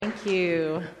Thank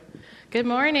you. Good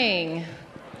morning.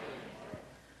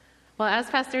 Well, as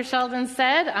Pastor Sheldon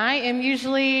said, I am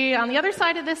usually on the other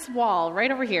side of this wall, right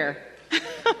over here.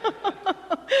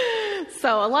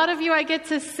 So a lot of you I get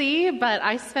to see, but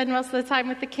I spend most of the time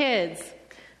with the kids.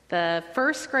 The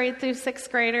first grade through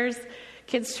sixth graders,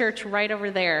 kids' church right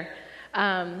over there.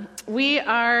 We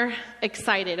are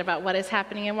excited about what is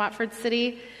happening in Watford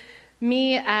City.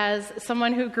 Me, as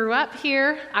someone who grew up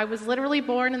here, I was literally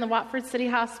born in the Watford City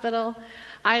Hospital.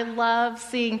 I love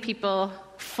seeing people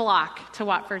flock to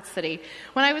Watford City.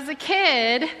 When I was a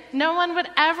kid, no one would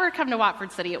ever come to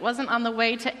Watford City. It wasn't on the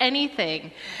way to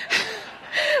anything.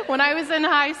 When I was in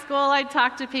high school, I'd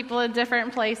talk to people in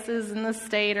different places in the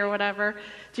state or whatever.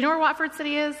 Do you know where Watford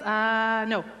City is?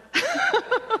 No.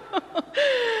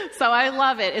 So I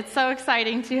love it. It's so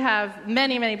exciting to have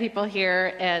many, many people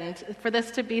here and for this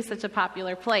to be such a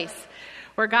popular place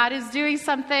where God is doing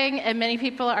something and many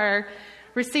people are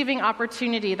receiving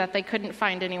opportunity that they couldn't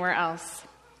find anywhere else.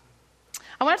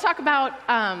 I want to talk about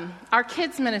our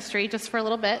kids' ministry just for a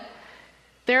little bit.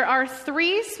 There are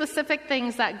 3 specific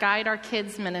things that guide our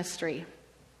kids' ministry.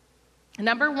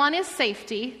 Number 1 is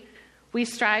safety. We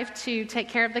strive to take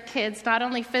care of the kids, not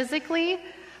only physically,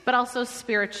 but also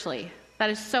spiritually. That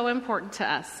is so important to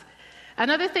us.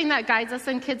 Another thing that guides us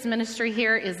in kids' ministry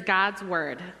here is God's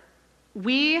Word.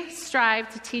 We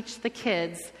strive to teach the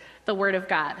kids the Word of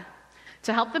God,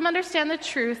 to help them understand the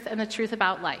truth and the truth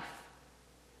about life.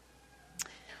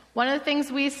 One of the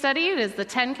things we studied is the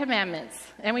 10 Commandments,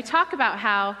 and we talk about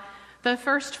how the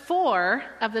first 4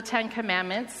 of the 10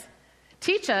 Commandments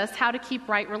teach us how to keep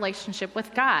right relationship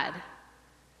with God.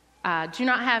 Do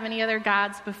not have any other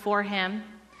gods before Him.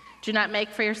 Do not make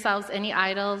for yourselves any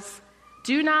idols.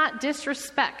 Do not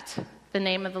disrespect the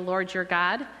name of the Lord your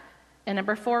God. And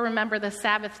number 4, remember the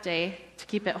Sabbath day to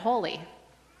keep it holy.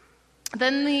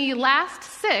 Then the last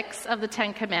 6 of the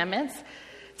 10 Commandments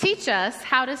teach us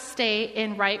how to stay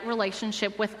in right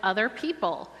relationship with other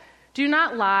people. Do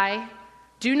not lie.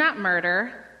 Do not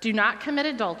murder. Do not commit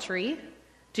adultery.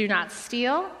 Do not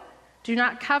steal. Do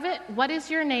not covet what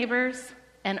is your neighbor's,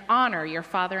 and honor your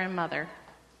father and mother.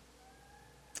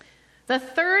 The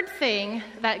third thing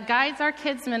that guides our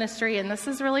kids' ministry, and this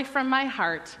is really from my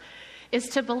heart, is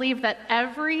to believe that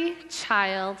every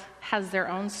child has their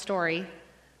own story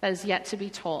that is yet to be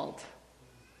told.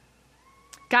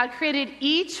 God created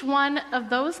each one of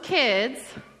those kids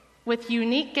with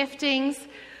unique giftings,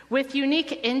 with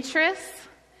unique interests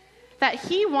that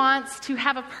He wants to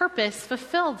have a purpose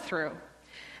fulfilled through.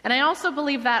 And I also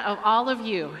believe that of all of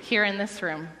you here in this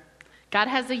room. God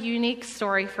has a unique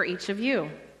story for each of you.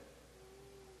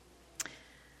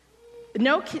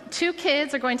 No 2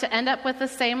 kids are going to end up with the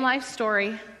same life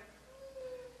story,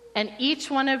 and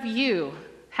each one of you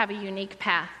have a unique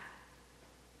path.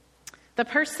 The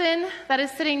person that is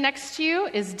sitting next to you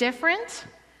is different.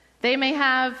 They may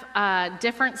have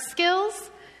different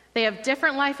skills. They have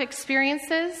different life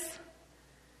experiences.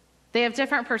 They have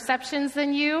different perceptions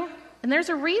than you. And there's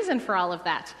a reason for all of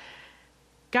that.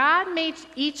 God made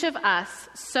each of us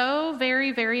so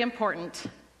very, very important,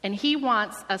 and He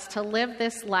wants us to live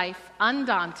this life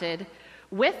undaunted,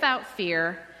 without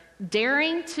fear,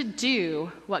 daring to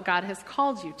do what God has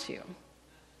called you to.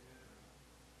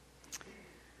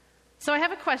 So I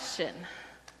have a question.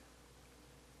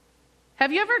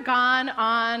 Have you ever gone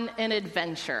on an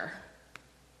adventure?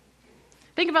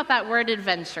 Think about that word,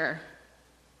 adventure.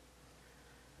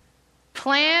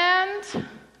 Planned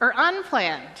or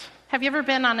unplanned? Have you ever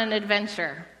been on an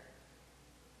adventure?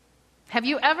 Have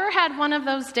you ever had one of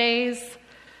those days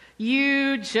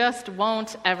you just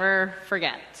won't ever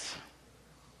forget?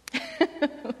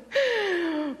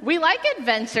 We like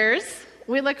adventures.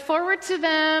 We look forward to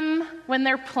them when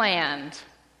they're planned.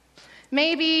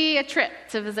 Maybe a trip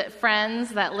to visit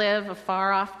friends that live a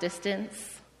far-off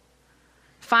distance.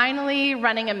 Finally,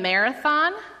 running a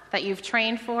marathon that you've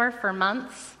trained for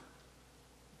months.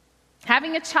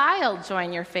 Having a child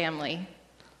join your family.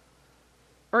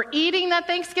 Or eating that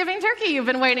Thanksgiving turkey you've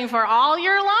been waiting for all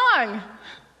year long.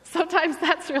 Sometimes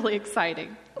that's really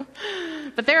exciting.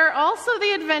 But there are also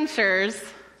the adventures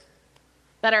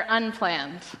that are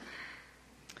unplanned.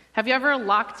 Have you ever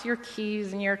locked your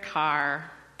keys in your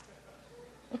car?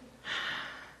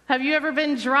 Have you ever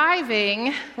been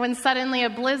driving when suddenly a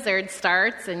blizzard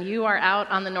starts and you are out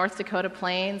on the North Dakota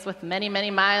plains with many, many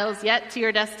miles yet to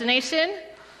your destination?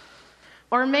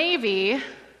 Or maybe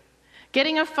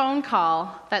getting a phone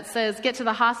call that says, get to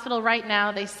the hospital right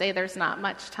now, they say there's not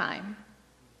much time.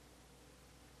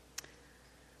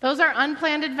 Those are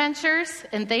unplanned adventures,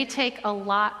 and they take a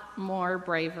lot more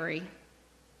bravery.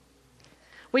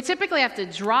 We typically have to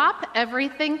drop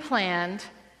everything planned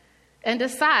and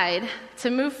decide to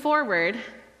move forward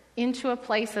into a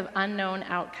place of unknown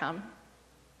outcome.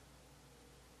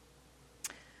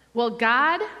 Well,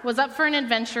 God was up for an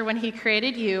adventure when he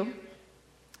created you,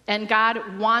 and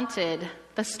God wanted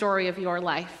the story of your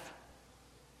life.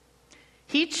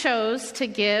 He chose to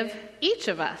give each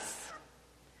of us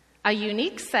a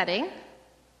unique setting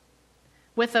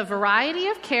with a variety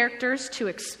of characters to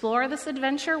explore this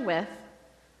adventure with.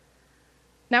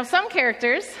 Now, some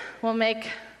characters will make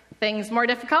things more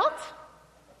difficult,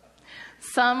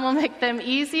 some will make them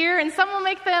easier, and some will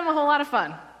make them a whole lot of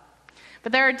fun.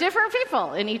 But there are different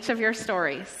people in each of your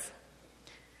stories.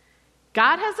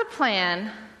 God has a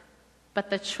plan, but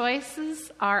the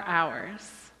choices are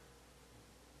ours.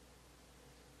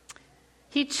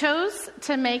 He chose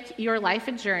to make your life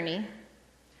a journey,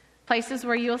 places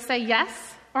where you'll say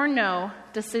yes or no,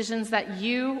 decisions that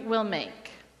you will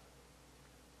make.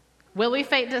 Will we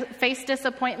face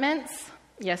disappointments?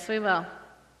 Yes, we will.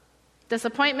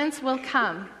 Disappointments will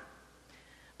come.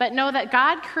 But know that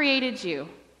God created you.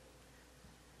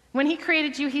 When he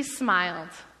created you, he smiled.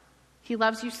 He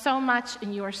loves you so much,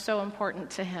 and you are so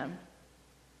important to him.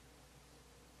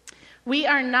 We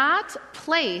are not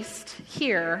placed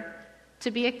here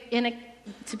to be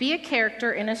a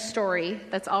character in a story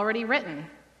that's already written.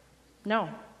 No.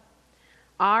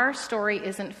 Our story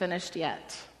isn't finished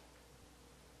yet.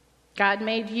 God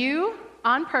made you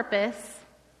on purpose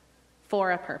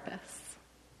for a purpose.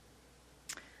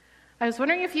 I was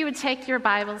wondering if you would take your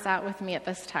Bibles out with me at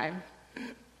this time.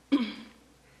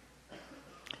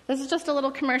 This is just a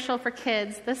little commercial for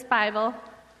kids. This Bible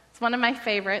is one of my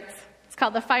favorites. It's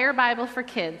called the Fire Bible for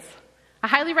Kids. I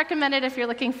highly recommend it if you're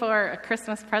looking for a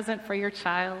Christmas present for your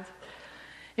child.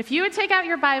 If you would take out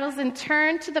your Bibles and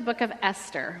turn to the book of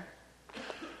Esther.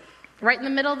 Right in the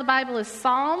middle of the Bible is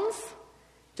Psalms.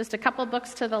 Just a couple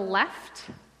books to the left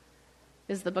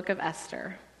is the book of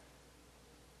Esther.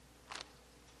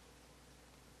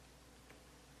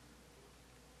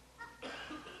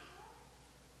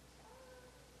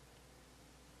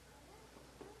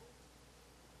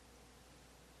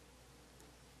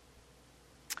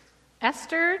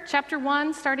 Esther chapter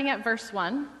 1, starting at verse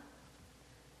 1.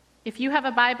 If you have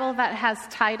a Bible that has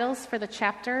titles for the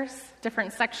chapters,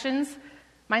 different sections,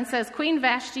 mine says Queen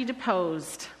Vashti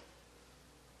deposed.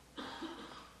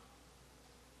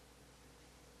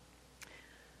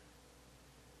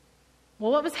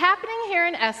 Well, what was happening here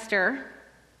in Esther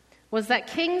was that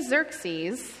King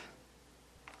Xerxes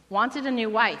wanted a new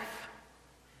wife.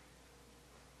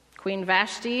 Queen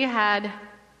Vashti had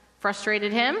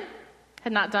frustrated him,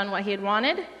 had not done what he had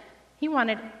wanted. He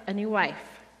wanted a new wife.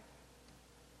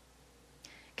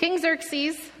 King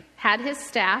Xerxes had his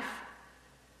staff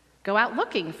go out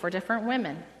looking for different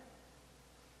women.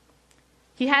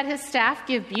 He had his staff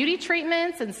give beauty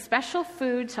treatments and special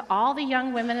food to all the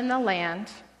young women in the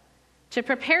land to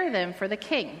prepare them for the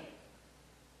king.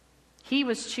 He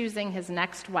was choosing his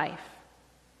next wife.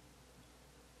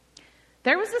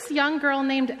 There was this young girl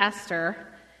named Esther,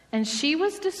 and she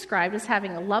was described as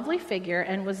having a lovely figure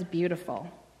and was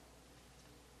beautiful.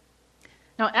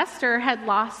 Now, Esther had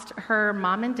lost her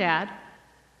mom and dad,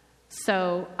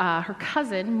 so her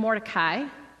cousin, Mordecai,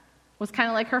 was kind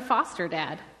of like her foster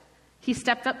dad. He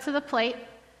stepped up to the plate,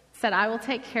 said, I will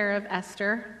take care of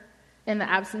Esther in the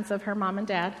absence of her mom and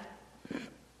dad.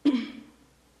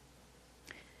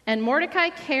 And Mordecai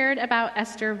cared about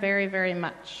Esther very, very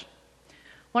much.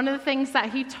 One of the things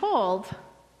that he told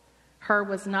her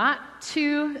was not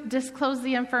to disclose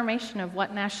the information of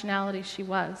what nationality she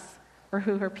was or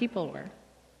who her people were.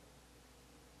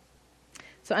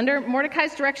 So under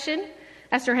Mordecai's direction,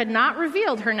 Esther had not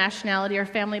revealed her nationality or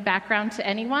family background to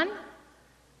anyone.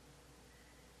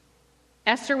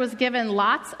 Esther was given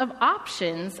lots of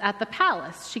options at the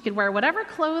palace. She could wear whatever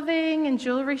clothing and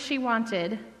jewelry she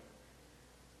wanted,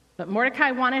 but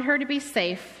Mordecai wanted her to be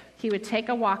safe. He would take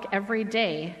a walk every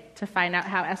day to find out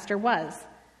how Esther was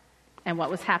and what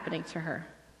was happening to her.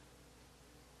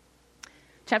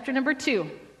 Chapter number 2.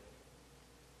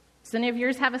 Does any of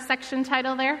yours have a section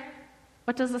title there?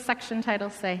 What does the section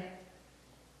title say?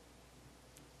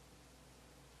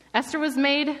 Esther was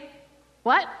made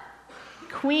what?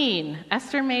 Queen.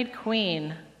 Esther made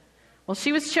queen. Well,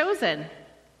 she was chosen.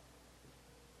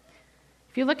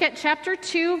 If you look at chapter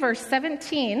 2, verse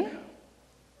 17, it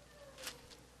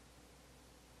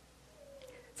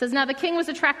says, Now the king was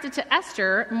attracted to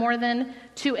Esther more than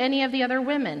to any of the other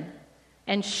women,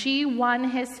 and she won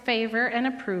his favor and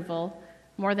approval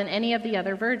more than any of the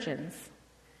other virgins.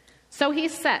 So he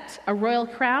set a royal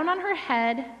crown on her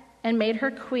head and made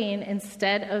her queen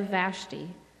instead of Vashti.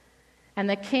 And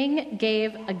the king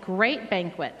gave a great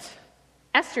banquet,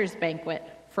 Esther's banquet,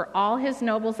 for all his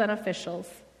nobles and officials.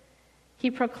 He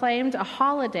proclaimed a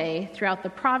holiday throughout the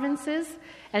provinces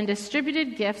and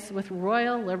distributed gifts with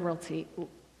royal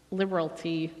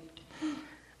liberality.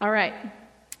 All right.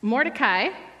 Mordecai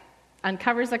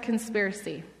uncovers a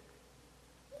conspiracy.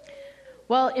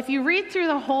 Well, if you read through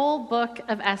the whole book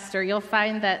of Esther, you'll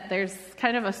find that there's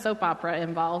kind of a soap opera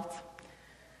involved.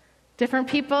 Different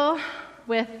people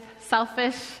with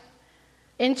selfish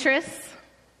interests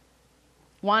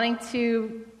wanting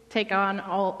to take on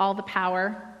all the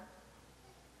power.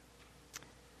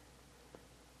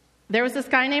 There was this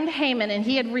guy named Haman, and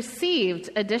he had received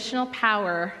additional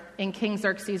power in King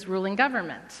Xerxes' ruling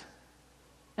government.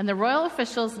 And the royal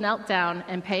officials knelt down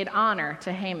and paid honor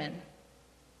to Haman.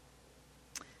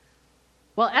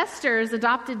 Well, Esther's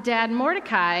adopted dad,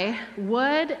 Mordecai,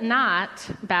 would not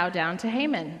bow down to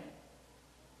Haman.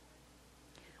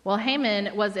 Well,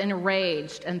 Haman was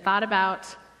enraged and thought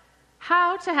about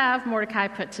how to have Mordecai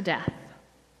put to death.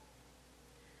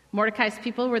 Mordecai's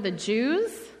people were the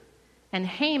Jews, and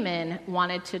Haman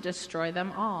wanted to destroy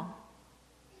them all.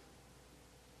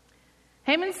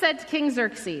 Haman said to King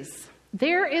Xerxes,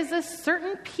 "There is a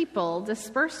certain people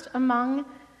dispersed among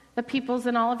the peoples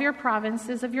in all of your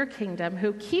provinces of your kingdom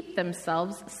who keep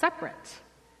themselves separate.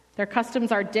 Their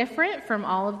customs are different from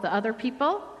all of the other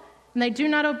people, and they do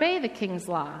not obey the king's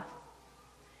law.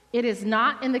 It is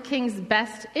not in the king's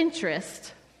best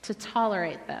interest to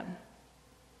tolerate them."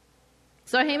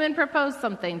 So Haman proposed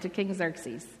something to King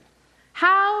Xerxes.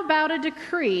 How about a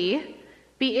decree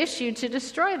be issued to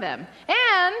destroy them?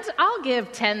 And I'll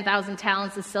give 10,000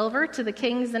 talents of silver to the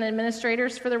kings and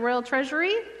administrators for the royal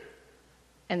treasury.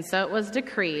 And so it was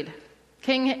decreed.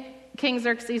 King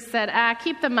Xerxes said,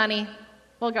 keep the money.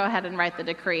 We'll go ahead and write the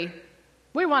decree.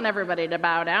 We want everybody to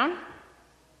bow down.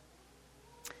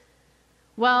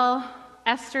 Well,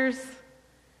 Esther's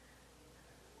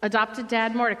adopted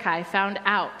dad, Mordecai, found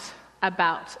out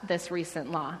about this recent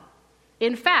law.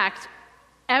 In fact,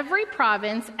 every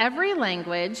province, every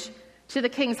language, to the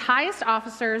king's highest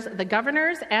officers, the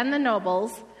governors, and the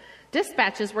nobles,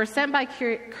 dispatches were sent by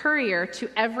courier to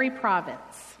every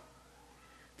province.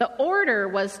 The order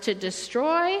was to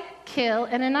destroy, kill,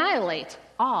 and annihilate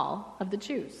all of the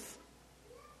Jews.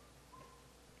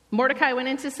 Mordecai went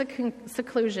into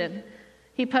seclusion.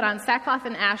 He put on sackcloth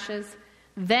and ashes.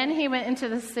 Then he went into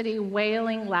the city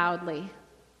wailing loudly.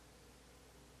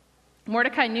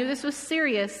 Mordecai knew this was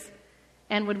serious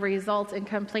and would result in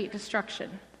complete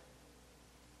destruction.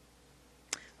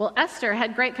 Well, Esther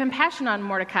had great compassion on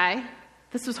Mordecai.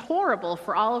 This was horrible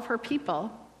for all of her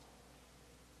people.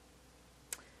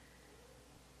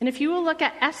 And if you will look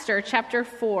at Esther chapter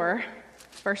 4,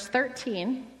 verse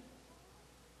 13,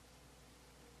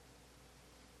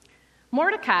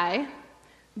 Mordecai,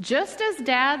 just as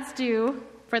dads do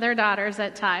for their daughters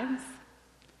at times,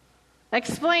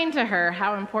 explained to her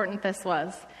how important this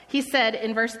was. He said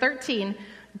in verse 13,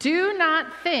 "Do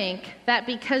not think that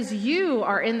because you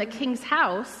are in the king's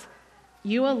house,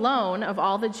 you alone of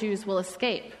all the Jews will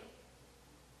escape.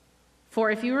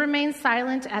 For if you remain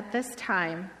silent at this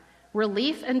time,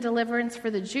 relief and deliverance for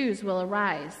the Jews will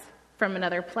arise from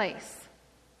another place.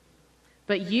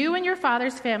 But you and your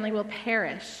father's family will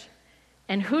perish.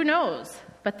 And who knows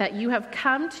but that you have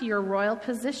come to your royal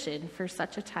position for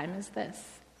such a time as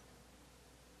this."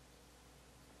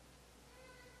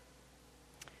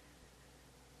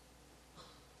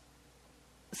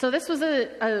 So this was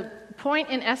a point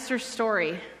in Esther's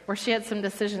story where she had some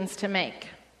decisions to make.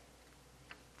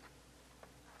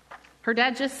 Her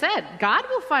dad just said, God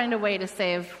will find a way to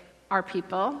save our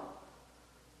people,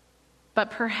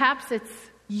 but perhaps it's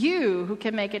you who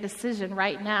can make a decision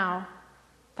right now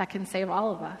that can save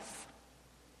all of us.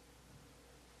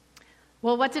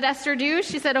 Well, what did Esther do?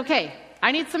 She said, okay,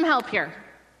 I need some help here.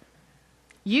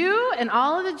 You and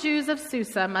all of the Jews of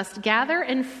Susa must gather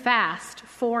and fast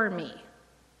for me.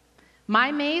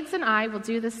 My maids and I will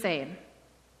do the same.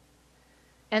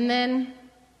 And then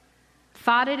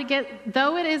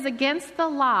though it is against the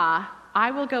law,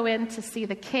 I will go in to see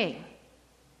the king.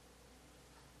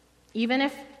 Even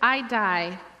if I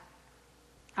die,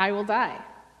 I will die.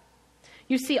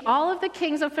 You see, all of the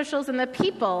king's officials and the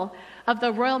people of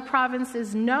the royal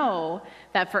provinces know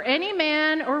that for any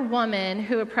man or woman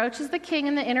who approaches the king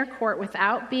in the inner court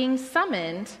without being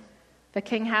summoned, the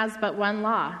king has but one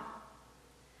law: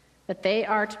 that they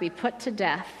are to be put to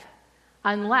death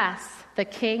unless the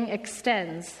king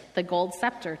extends the gold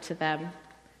scepter to them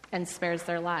and spares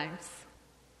their lives.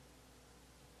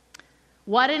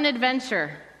 What an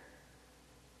adventure.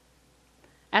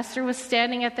 Esther was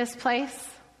standing at this place,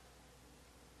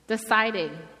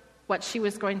 deciding what she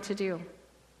was going to do.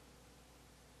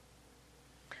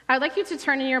 I'd like you to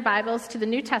turn in your Bibles to the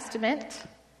New Testament,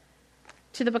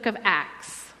 to the book of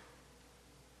Acts.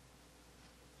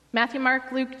 Matthew,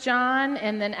 Mark, Luke, John,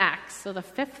 and then Acts. So the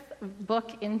fifth book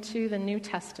into the New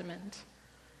Testament.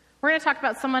 We're going to talk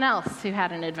about someone else who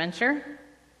had an adventure.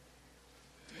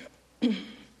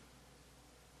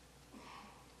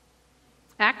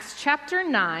 Acts chapter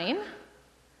 9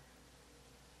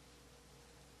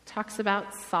 talks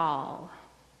about Saul.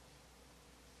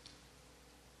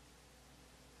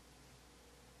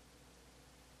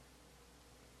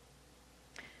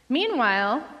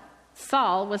 Meanwhile,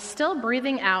 Saul was still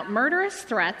breathing out murderous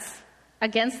threats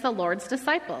against the Lord's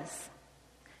disciples.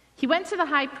 He went to the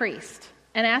high priest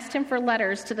and asked him for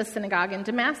letters to the synagogue in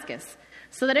Damascus,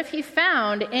 so that if he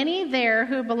found any there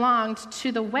who belonged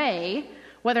to the way,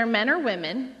 whether men or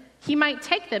women, he might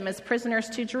take them as prisoners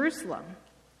to Jerusalem.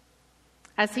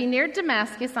 As he neared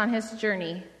Damascus on his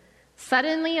journey,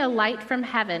 suddenly a light from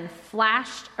heaven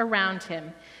flashed around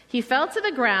him. He fell to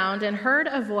the ground and heard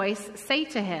a voice say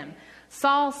to him,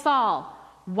 "Saul, Saul,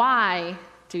 why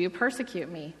do you persecute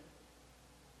me?"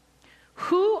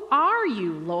 "Who are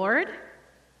you, Lord?"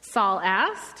 Saul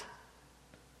asked.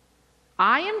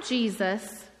 "I am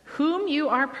Jesus, whom you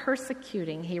are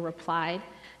persecuting," he replied.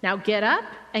 "Now get up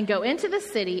and go into the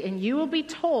city, and you will be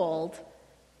told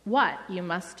what you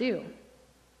must do."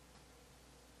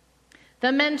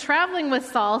 The men traveling with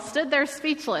Saul stood there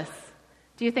speechless.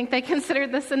 Do you think they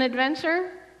considered this an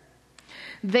adventure?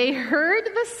 They heard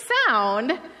the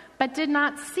sound, but did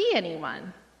not see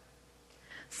anyone.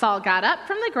 Saul got up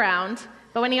from the ground,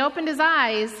 but when he opened his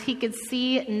eyes, he could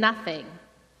see nothing.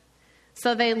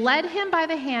 So they led him by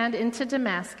the hand into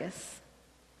Damascus.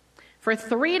 For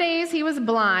 3 days he was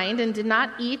blind and did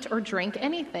not eat or drink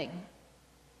anything.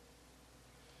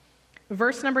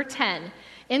 Verse number 10.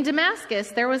 In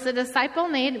Damascus there was a disciple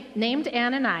named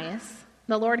Ananias.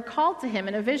 The Lord called to him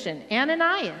in a vision,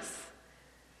 "Ananias."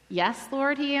 "Yes,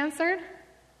 Lord," he answered.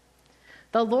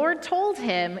 The Lord told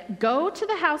him, "Go to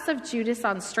the house of Judas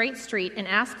on Straight Street and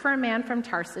ask for a man from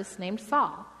Tarsus named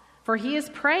Saul, for he is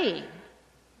praying.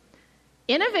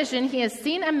 In a vision he has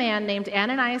seen a man named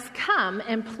Ananias come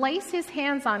and place his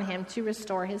hands on him to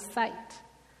restore his sight."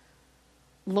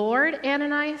 "Lord,"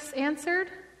 Ananias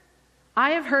answered,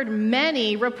 "I have heard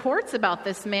many reports about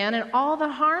this man and all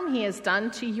the harm he has done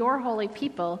to your holy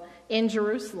people in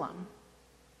Jerusalem.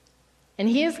 And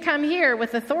he has come here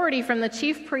with authority from the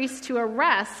chief priests to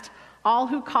arrest all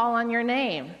who call on your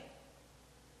name."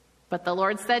 But the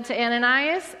Lord said to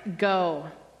Ananias,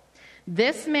 "Go.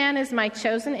 This man is my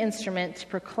chosen instrument to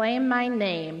proclaim my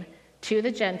name to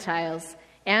the Gentiles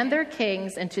and their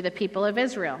kings and to the people of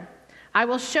Israel. I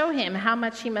will show him how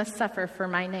much he must suffer for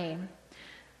my name."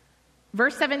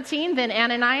 Verse 17, then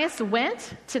Ananias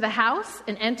went to the house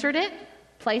and entered it.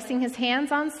 Placing his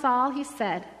hands on Saul, he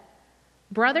said,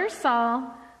 "Brother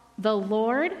Saul, the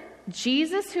Lord,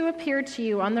 Jesus who appeared to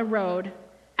you on the road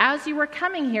as you were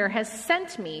coming here has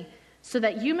sent me so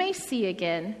that you may see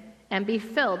again and be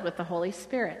filled with the Holy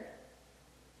Spirit."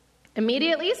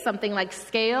 Immediately, something like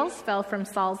scales fell from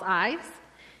Saul's eyes,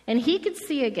 and he could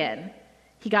see again.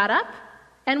 He got up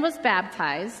and was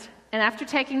baptized, and after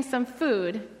taking some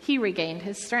food, he regained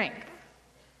his strength.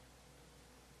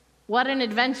 What an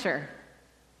adventure.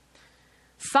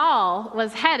 Saul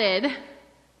was headed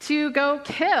to go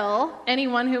kill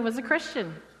anyone who was a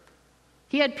Christian.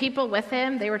 He had people with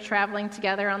him. They were traveling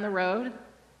together on the road.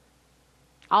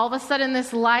 All of a sudden,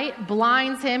 this light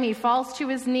blinds him. He falls to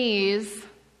his knees,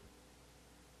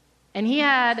 and he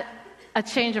had a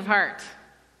change of heart.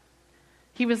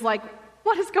 He was like,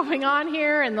 "What is going on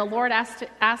here?" And the Lord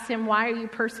asked him, "Why are you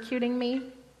persecuting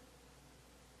me?"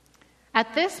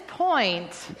 At this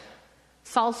point,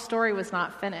 Saul's story was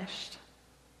not finished.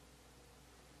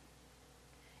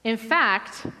 In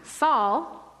fact,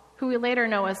 Saul, who we later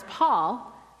know as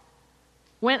Paul,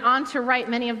 went on to write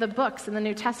many of the books in the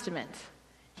New Testament.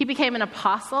 He became an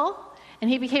apostle, and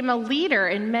he became a leader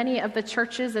in many of the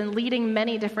churches and leading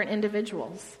many different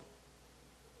individuals.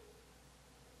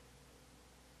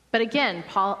 But again,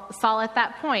 Saul at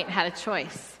that point had a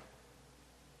choice.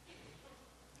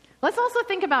 Let's also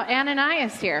think about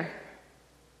Ananias here.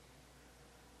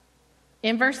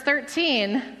 In verse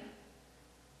 13,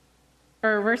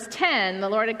 or verse 10, the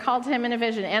Lord had called to him in a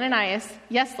vision, "Ananias,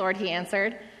 yes, Lord," he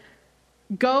answered.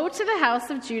 "Go to the house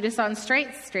of Judas on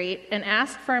Straight Street and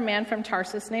ask for a man from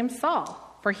Tarsus named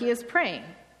Saul, for he is praying.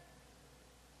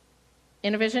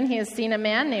 In a vision, he has seen a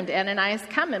man named Ananias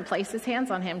come and place his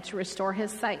hands on him to restore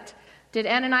his sight." Did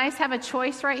Ananias have a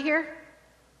choice right here?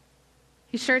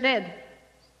 He sure did.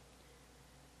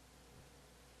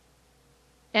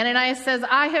 Ananias says,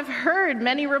 I have heard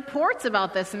many reports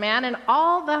about this man and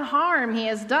all the harm he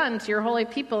has done to your holy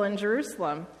people in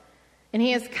Jerusalem. And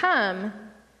he has come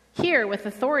here with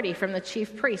authority from the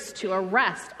chief priests to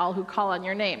arrest all who call on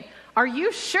your name. Are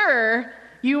you sure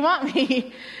you want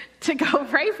me to go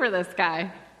pray for this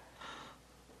guy?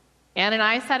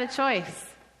 Ananias had a choice.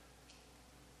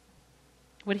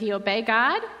 Would he obey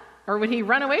God, or would he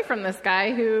run away from this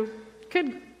guy who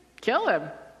could kill him?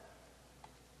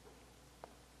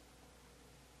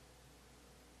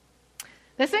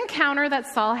 This encounter that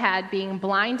Saul had, being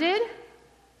blinded,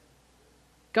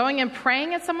 going and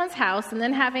praying at someone's house, and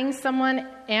then having someone,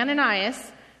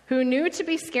 Ananias, who knew to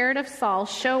be scared of Saul,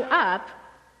 show up,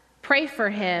 pray for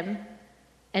him,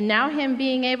 and now him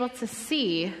being able to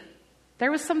see,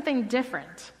 there was something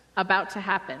different about to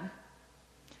happen.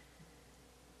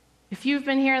 If you've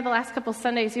been here the last couple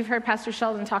Sundays, you've heard Pastor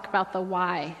Sheldon talk about the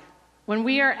why. When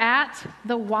we are at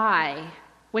the why,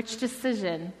 which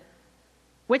decision,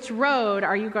 which road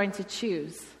are you going to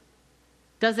choose?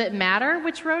 Does it matter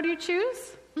which road you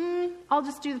choose? I'll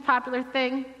just do the popular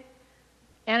thing.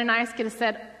 Ananias could have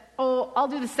said, I'll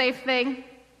do the safe thing,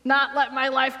 not let my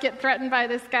life get threatened by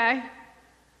this guy.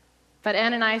 But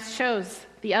Ananias chose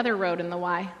the other road in the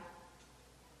why.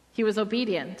 He was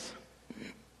obedient.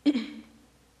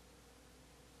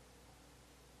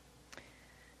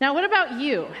 Now, what about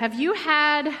you? Have you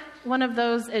had one of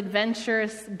those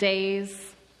adventurous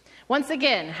days? Once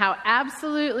again, how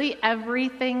absolutely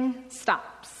everything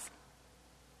stops.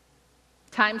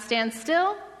 Time stands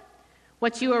still.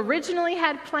 What you originally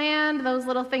had planned, those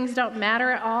little things don't matter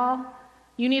at all.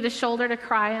 You need a shoulder to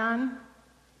cry on.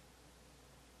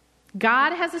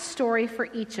 God has a story for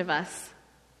each of us.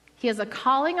 He has a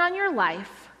calling on your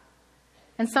life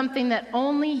and something that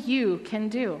only you can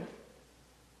do.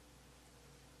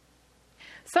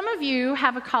 Some of you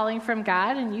have a calling from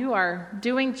God and you are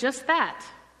doing just that.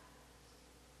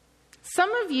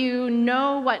 Some of you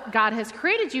know what God has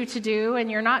created you to do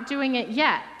and you're not doing it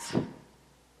yet.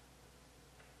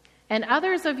 And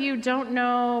others of you don't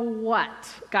know what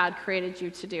God created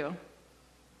you to do.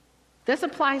 This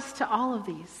applies to all of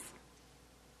these.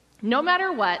 No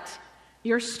matter what,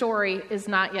 your story is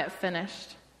not yet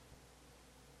finished.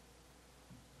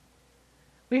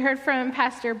 We heard from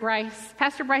Pastor Bryce.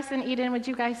 Pastor Bryce and Eden, would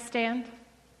you guys stand?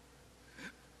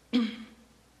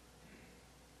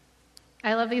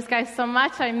 I love these guys so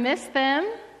much. I miss them.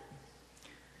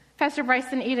 Pastor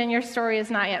Bryce and Eden, your story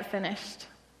is not yet finished.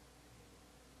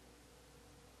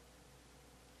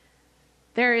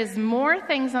 There is more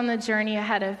things on the journey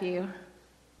ahead of you.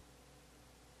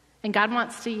 And God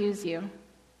wants to use you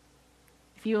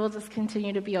if you will just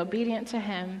continue to be obedient to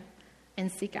Him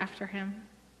and seek after Him.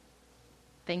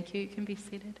 Thank you. You can be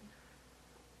seated.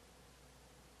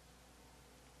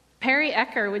 Perry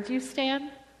Ecker, would you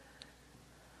stand?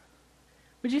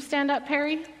 Would you stand up,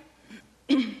 Perry?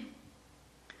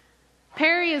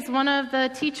 Perry is one of the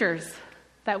teachers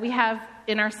that we have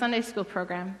in our Sunday school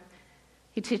program.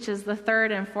 He teaches the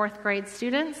 3rd and 4th grade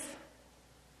students.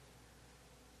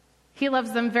 He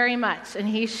loves them very much, and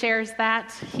he shares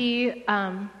that. He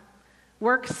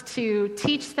works to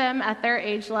teach them at their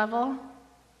age level.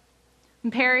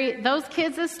 And Perry, those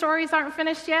kids' stories aren't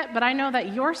finished yet, but I know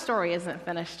that your story isn't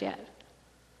finished yet.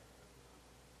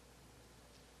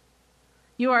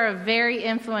 You are a very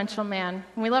influential man,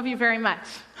 and we love you very much.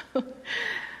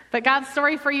 But God's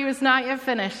story for you is not yet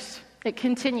finished. It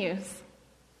continues.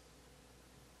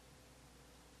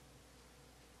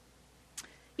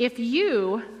 If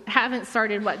you haven't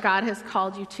started what God has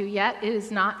called you to yet, it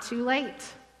is not too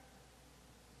late.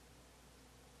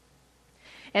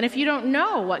 And if you don't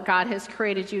know what God has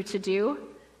created you to do,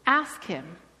 ask Him.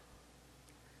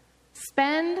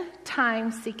 Spend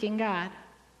time seeking God.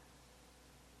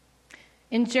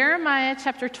 In Jeremiah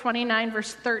chapter 29,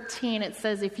 verse 13, it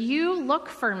says, if you look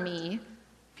for me,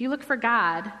 if you look for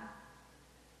God,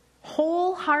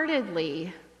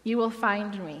 wholeheartedly, you will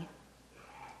find me.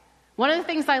 One of the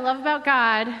things I love about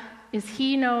God is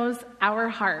He knows our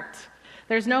heart.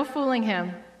 There's no fooling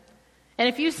Him. And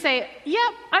if you say,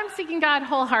 yep, I'm seeking God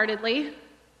wholeheartedly,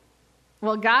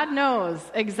 well, God knows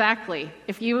exactly.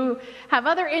 If you have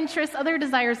other interests, other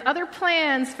desires, other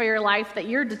plans for your life that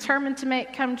you're determined to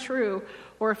make come true,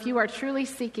 or if you are truly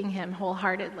seeking Him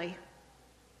wholeheartedly.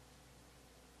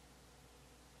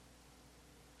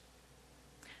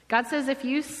 God says, if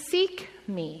you seek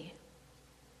me,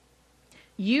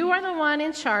 you are the one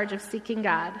in charge of seeking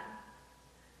God.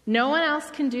 No one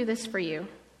else can do this for you.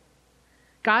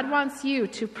 God wants you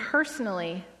to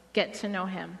personally get to know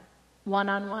Him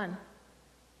one-on-one.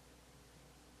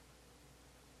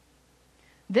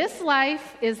 This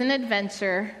life is an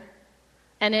adventure,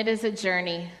 and it is a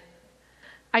journey.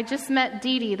 I just met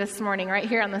Dee Dee this morning right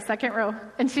here on the second row,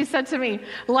 and she said to me,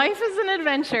 life is an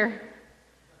adventure.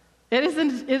 It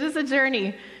is a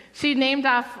journey. She named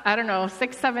off,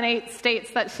 6, 7, 8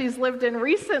 states that she's lived in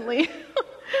recently.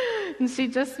 And she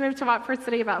just moved to Watford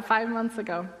City about 5 months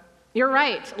ago. You're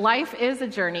right. Life is a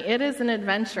journey. It is an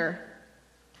adventure.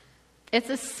 It's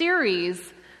a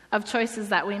series of choices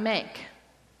that we make.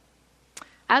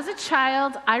 As a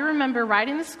child, I remember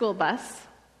riding the school bus,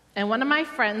 and one of my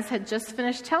friends had just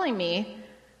finished telling me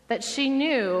that she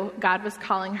knew God was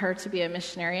calling her to be a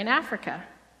missionary in Africa.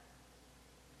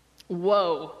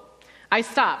 Whoa. I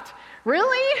stopped.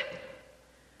 Really?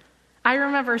 I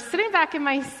remember sitting back in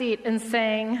my seat and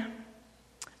saying,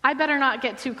 I better not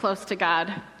get too close to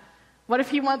God. What if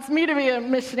he wants me to be a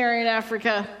missionary in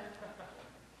Africa?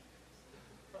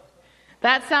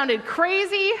 That sounded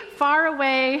crazy, far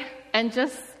away, and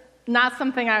just not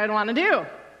something I would want to do.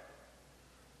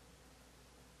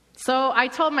 So I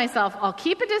told myself, I'll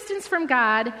keep a distance from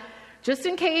God just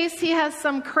in case he has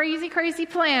some crazy, crazy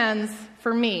plans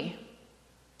for me.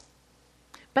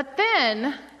 But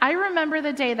then I remember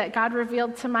the day that God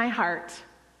revealed to my heart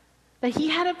that he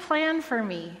had a plan for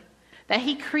me, that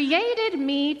he created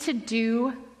me to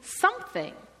do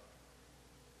something.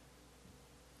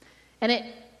 And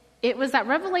it was that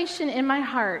revelation in my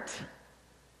heart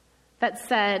that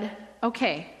said,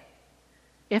 okay,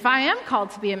 if I am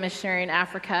called to be a missionary in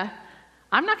Africa,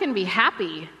 I'm not going to be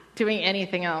happy doing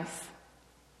anything else.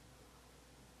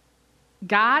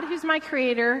 God, who's my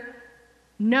creator,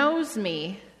 knows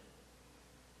me,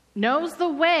 knows the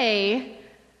way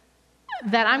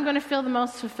that I'm going to feel the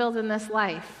most fulfilled in this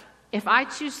life. If I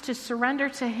choose to surrender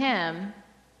to him,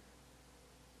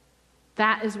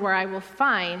 that is where I will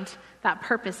find that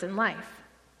purpose in life.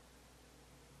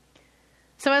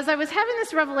 So as I was having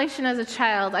this revelation as a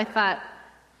child, I thought,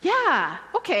 yeah,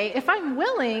 okay, if I'm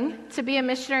willing to be a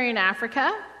missionary in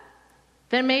Africa,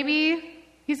 then maybe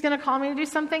he's going to call me to do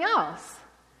something else.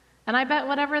 And I bet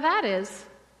whatever that is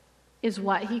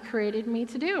what he created me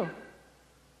to do.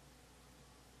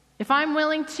 If I'm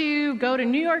willing to go to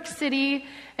New York City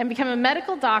and become a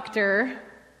medical doctor,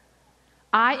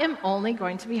 I am only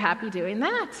going to be happy doing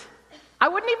that. I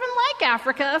wouldn't even like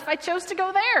Africa if I chose to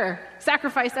go there,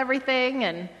 sacrifice everything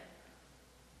and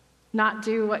not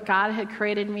do what God had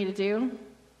created me to do.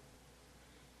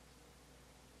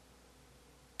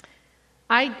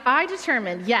 I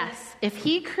determined, yes, if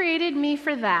he created me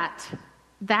for that,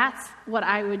 that's what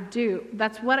I would do.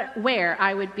 That's where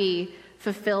I would be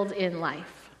fulfilled in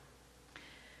life.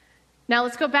 Now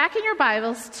let's go back in your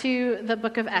Bibles to the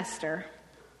book of Esther.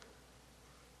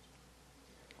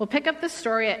 We'll pick up the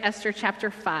story at Esther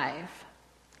chapter 5.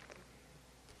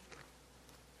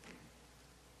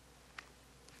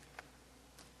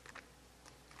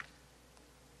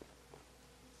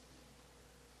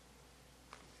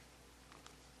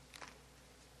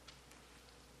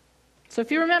 So if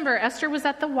you remember, Esther was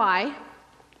at the Y,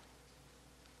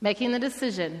 making the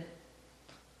decision.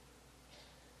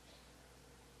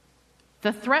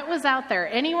 The threat was out there.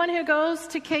 Anyone who goes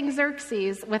to King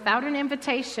Xerxes without an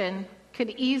invitation could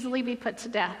easily be put to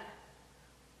death.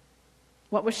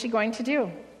 What was she going to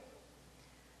do?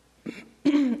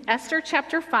 Esther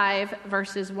chapter 5,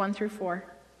 verses 1 through 4.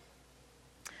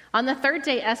 On the third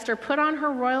day, Esther put on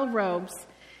her royal robes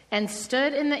and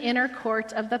stood in the inner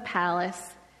court of the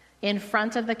palace in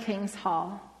front of the king's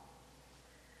hall.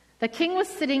 The king was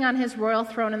sitting on his royal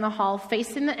throne in the hall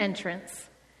facing the entrance.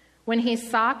 When he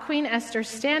saw Queen Esther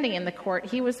standing in the court,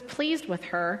 he was pleased with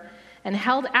her and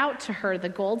held out to her the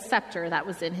gold scepter that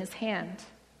was in his hand.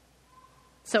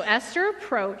 So Esther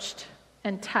approached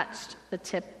and touched the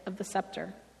tip of the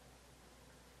scepter.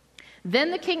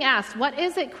 Then the king asked, "What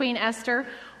is it, Queen Esther?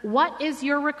 What is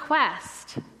your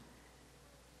request?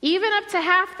 Even up to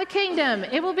half the kingdom,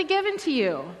 it will be given to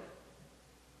you."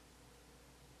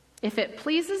 "If it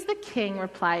pleases the king,"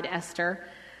 replied Esther,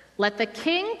 "let the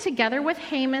king together with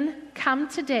Haman come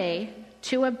today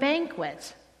to a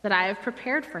banquet that I have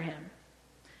prepared for him."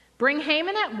 "Bring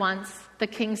Haman at once," the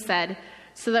king said,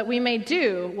 "so that we may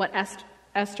do what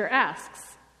Esther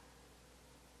asks."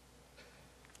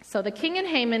 So the king and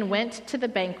Haman went to the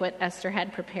banquet Esther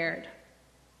had prepared.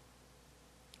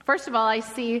 First of all, I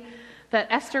see that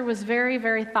Esther was very,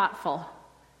 very thoughtful.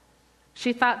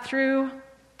 She thought through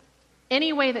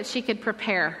any way that she could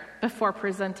prepare before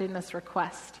presenting this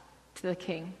request to the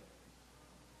king. In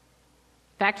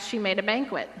fact, she made a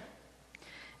banquet.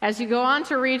 As you go on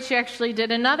to read, she actually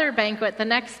did another banquet the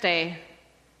next day.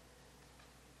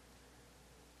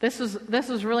 This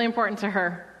was really important to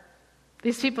her.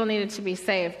 These people needed to be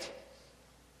saved.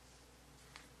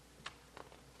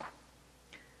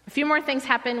 A few more things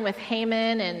happen with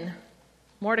Haman and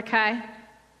Mordecai.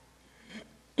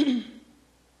 But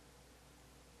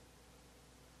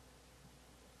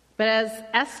as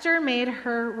Esther made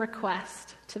her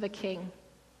request to the king,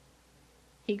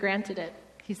 he granted it.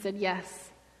 He said, yes,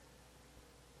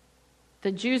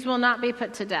 the Jews will not be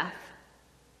put to death.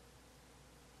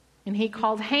 And he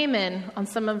called Haman on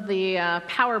some of the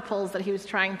power pulls that he was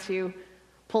trying to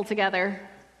pull together.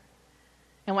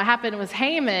 And what happened was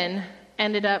Haman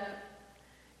ended up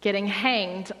getting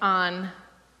hanged on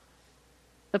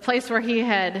the place where he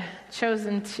had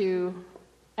chosen to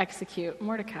execute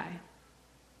Mordecai.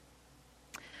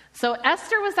 So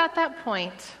Esther was at that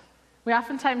point, we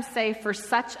oftentimes say, for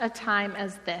such a time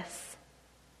as this.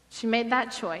 She made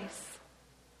that choice.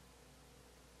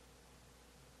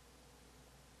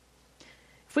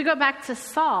 If we go back to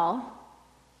Saul,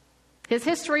 his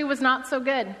history was not so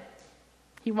good.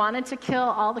 He wanted to kill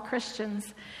all the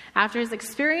Christians. After his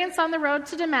experience on the road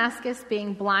to Damascus,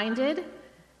 being blinded,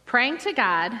 praying to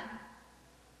God,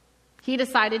 he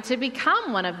decided to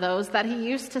become one of those that he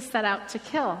used to set out to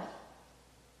kill.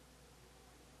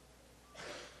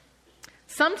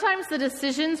 Sometimes the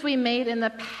decisions we made in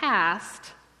the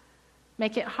past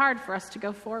make it hard for us to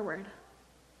go forward.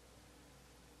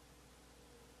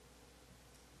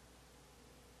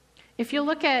 If you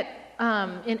look at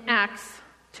in Acts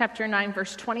chapter 9,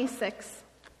 verse 26,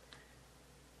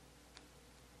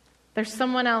 there's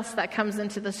someone else that comes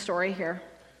into the story here.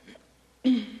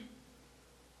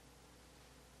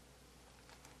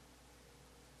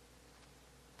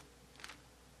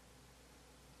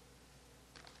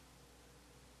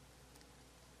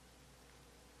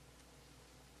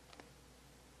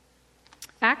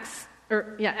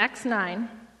 Acts 9,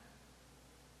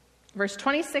 verse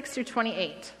 26 through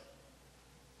 28.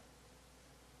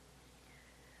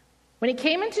 When he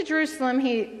came into Jerusalem,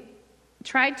 he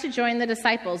tried to join the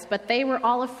disciples, but they were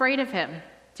all afraid of him.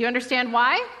 Do you understand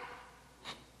why?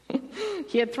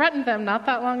 He had threatened them not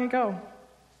that long ago.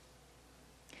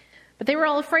 But they were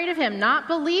all afraid of him, not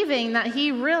believing that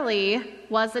he really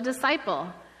was a disciple.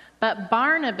 But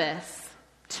Barnabas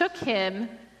took him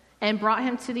and brought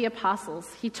him to the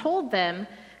apostles. He told them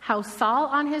how Saul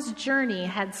on his journey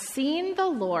had seen the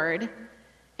Lord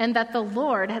and that the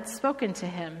Lord had spoken to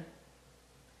him,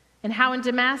 and how in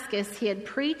Damascus he had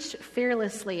preached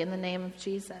fearlessly in the name of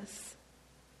Jesus.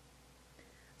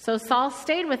 So Saul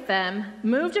stayed with them,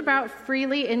 moved about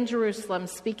freely in Jerusalem,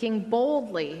 speaking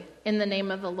boldly in the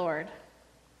name of the Lord.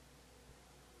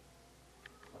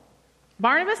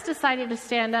 Barnabas decided to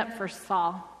stand up for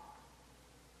Saul.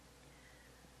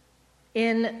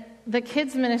 In the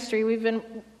kids' ministry, we've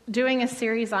been doing a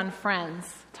series on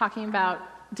friends, talking about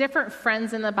different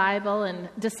friends in the Bible and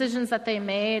decisions that they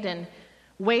made and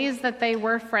ways that they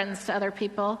were friends to other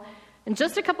people. And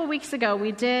just a couple weeks ago,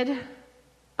 we did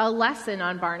a lesson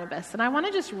on Barnabas, and I want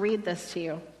to just read this to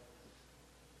you.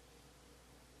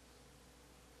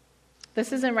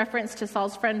 This is in reference to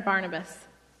Saul's friend Barnabas.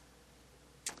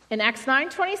 In Acts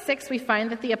 9:26, we find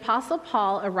that the Apostle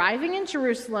Paul arriving in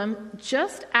Jerusalem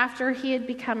just after he had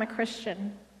become a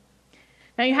Christian.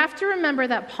 Now you have to remember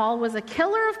that Paul was a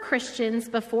killer of Christians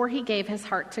before he gave his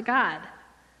heart to God.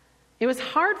 It was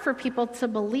hard for people to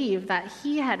believe that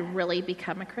he had really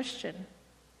become a Christian.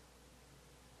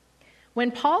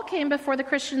 When Paul came before the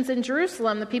Christians in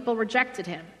Jerusalem, the people rejected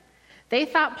him. They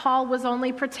thought Paul was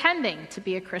only pretending to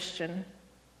be a Christian.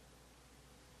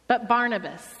 But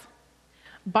Barnabas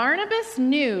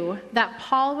knew that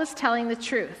Paul was telling the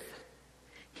truth.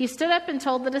 He stood up and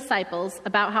told the disciples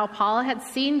about how Paul had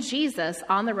seen Jesus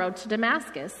on the road to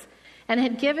Damascus and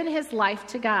had given his life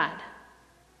to God.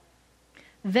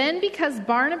 Then, because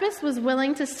Barnabas was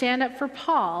willing to stand up for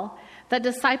Paul, the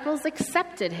disciples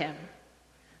accepted him.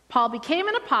 Paul became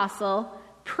an apostle,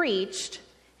 preached,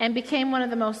 and became one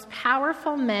of the most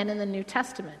powerful men in the New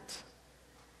Testament.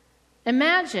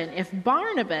 Imagine if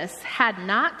Barnabas had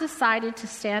not decided to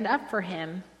stand up for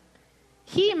him,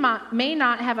 he may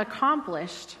not have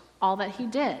accomplished all that he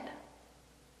did.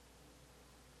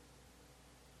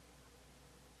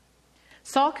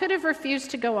 Saul could have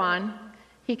refused to go on.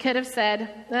 He could have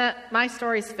said, my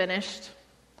story's finished.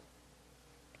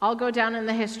 I'll go down in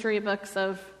the history books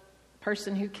of a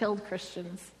person who killed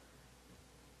Christians.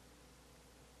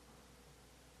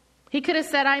 He could have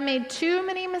said, I made too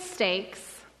many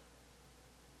mistakes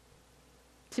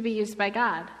to be used by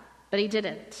God, but he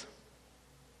didn't.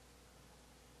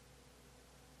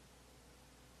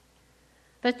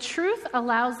 The truth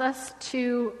allows us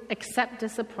to accept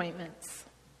disappointments.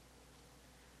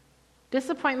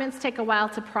 Disappointments take a while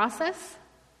to process,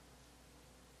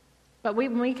 but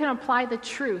when we can apply the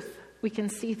truth, we can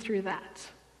see through that.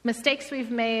 mistakes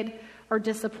we've made, or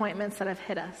disappointments that have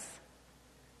hit us.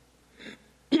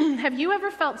 Have you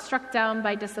ever felt struck down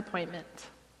by disappointment?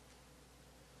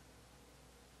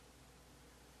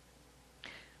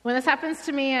 When this happens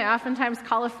to me, I oftentimes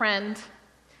call a friend.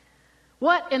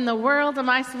 What in the world am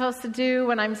I supposed to do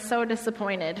when I'm so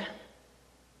disappointed?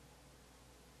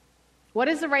 What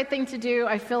is the right thing to do?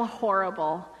 I feel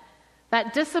horrible.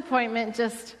 That disappointment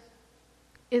just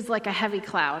is like a heavy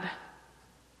cloud.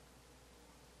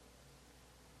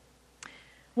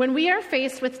 When we are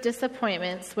faced with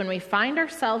disappointments, when we find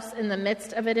ourselves in the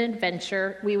midst of an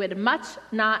adventure we would much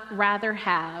not rather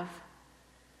have,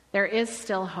 there is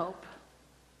still hope.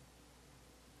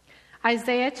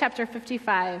 Isaiah chapter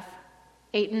 55,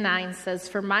 8 and 9 says,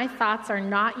 "For my thoughts are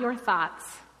not your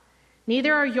thoughts,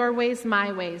 neither are your ways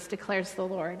my ways, declares the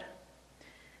Lord.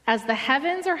 As the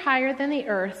heavens are higher than the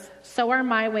earth, so are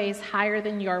my ways higher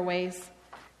than your ways,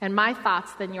 and my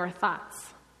thoughts than your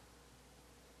thoughts."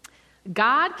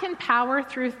 God can power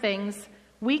through things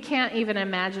we can't even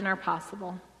imagine are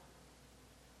possible.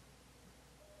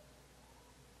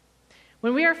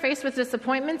 When we are faced with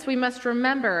disappointments, we must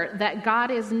remember that God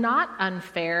is not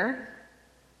unfair,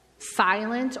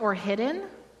 silent, or hidden.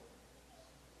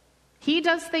 He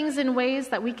does things in ways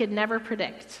that we could never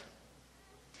predict.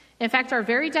 In fact, our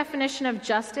very definition of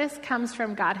justice comes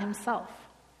from God himself.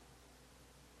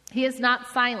 He is not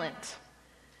silent.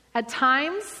 At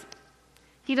times,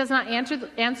 he does not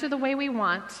answer the way we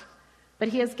want, but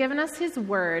he has given us his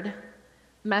word,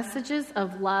 messages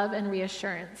of love and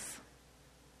reassurance.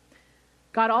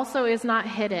 God also is not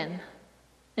hidden.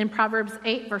 In Proverbs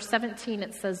 8, verse 17,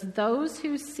 it says, "Those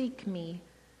who seek me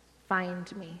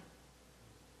find me."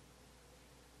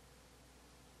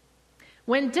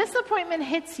 When disappointment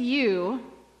hits you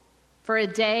for a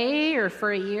day or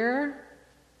for a year,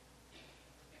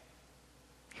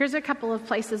 here's a couple of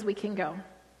places we can go.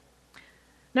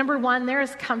 Number one, there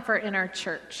is comfort in our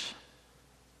church.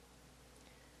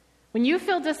 When you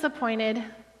feel disappointed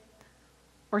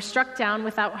or struck down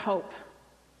without hope,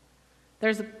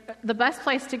 the best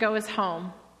place to go is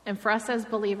home. And for us as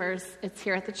believers, it's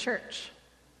here at the church.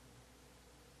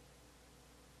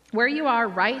 Where you are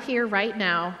right here, right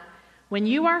now, when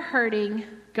you are hurting,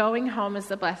 going home is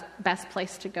the best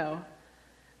place to go.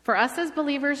 For us as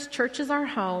believers, church is our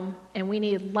home, and we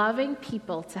need loving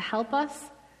people to help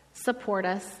us, support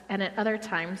us, and at other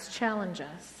times challenge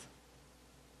us.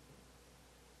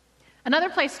 Another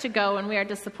place to go when we are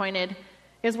disappointed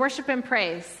is worship and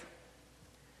praise.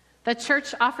 The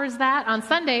church offers that on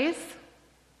Sundays,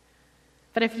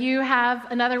 but if you have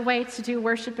another way to do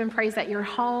worship and praise at your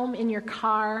home, in your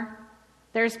car,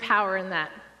 there's power in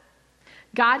that.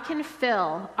 God can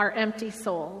fill our empty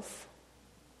souls.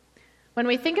 When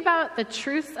we think about the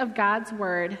truths of God's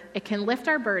word, it can lift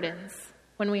our burdens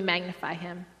when we magnify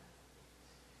him.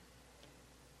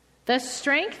 The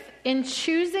strength in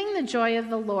choosing the joy of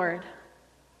the Lord.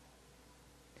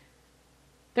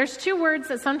 There's two words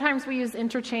that sometimes we use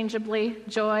interchangeably,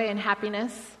 joy and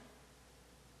happiness.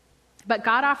 But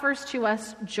God offers to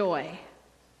us joy.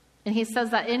 And he says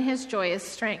that in his joy is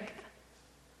strength.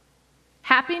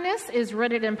 Happiness is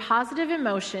rooted in positive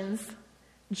emotions.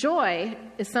 Joy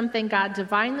is something God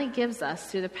divinely gives us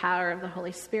through the power of the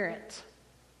Holy Spirit.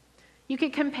 You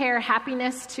could compare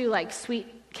happiness to like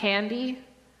sweet candy,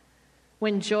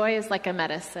 when joy is like a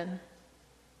medicine.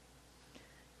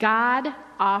 God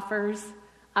offers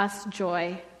us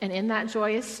joy, and in that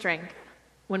joy is strength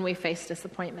when we face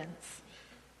disappointments.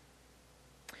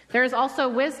 There is also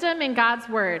wisdom in God's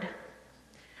word.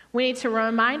 We need to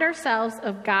remind ourselves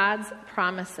of God's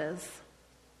promises.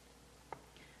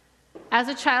 As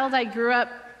a child, I grew up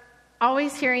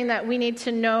always hearing that we need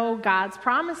to know God's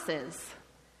promises.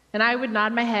 And I would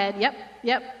nod my head,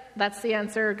 yep, that's the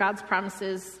answer, God's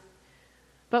promises.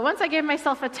 But once I gave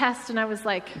myself a test and I was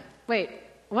like, wait,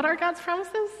 what are God's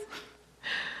promises?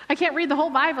 I can't read the whole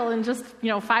Bible in just,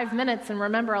 5 minutes and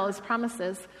remember all his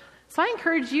promises. So I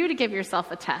encourage you to give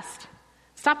yourself a test.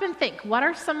 Stop and think, what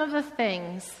are some of the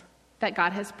things that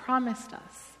God has promised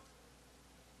us?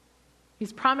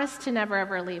 He's promised to never,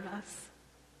 ever leave us.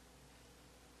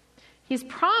 He's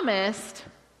promised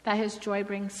that his joy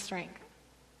brings strength.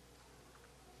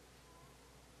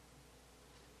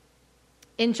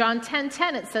 In John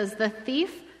 10:10, it says, "The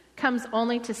thief comes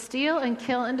only to steal and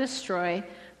kill and destroy,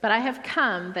 but I have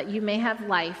come that you may have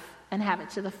life and have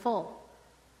it to the full."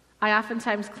 I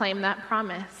oftentimes claim that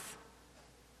promise.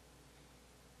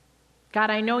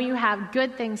 God, I know you have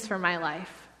good things for my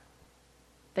life,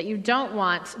 that you don't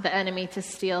want the enemy to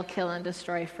steal, kill, and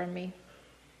destroy from me.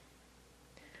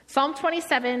 Psalm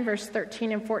 27, verse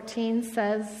 13 and 14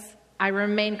 says, "I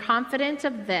remain confident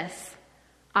of this.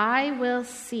 I will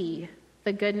see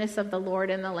the goodness of the Lord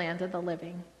in the land of the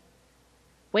living.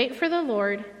 Wait for the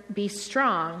Lord, be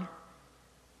strong,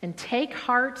 and take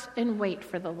heart and wait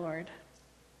for the Lord.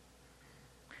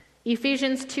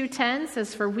 Ephesians 2:10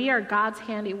 says, for we are God's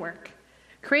handiwork,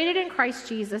 created in Christ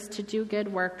Jesus to do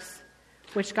good works,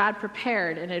 which God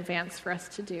prepared in advance for us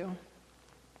to do.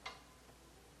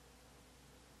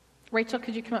 Rachel,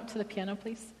 could you come up to the piano,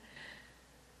 please?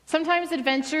 Sometimes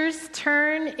adventures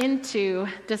turn into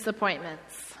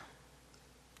disappointments.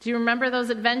 Do you remember those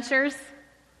adventures?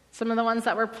 Some of the ones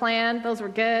that were planned, those were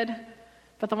good,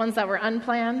 but the ones that were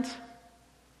unplanned,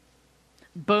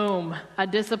 boom, a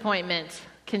disappointment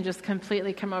can just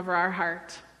completely come over our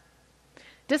heart.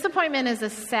 Disappointment is a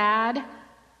sad,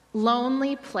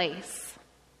 lonely place.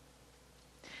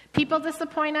 People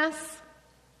disappoint us,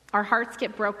 our hearts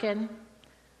get broken.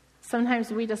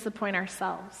 Sometimes we disappoint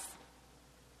ourselves.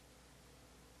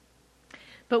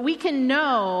 But we can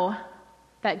know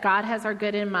that God has our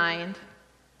good in mind.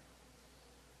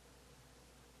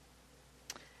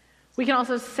 We can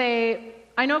also say,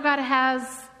 I know God has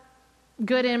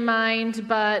good in mind,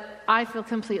 but I feel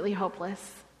completely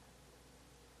hopeless.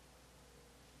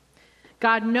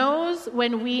 God knows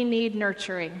when we need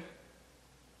nurturing.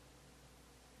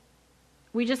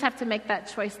 We just have to make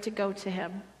that choice to go to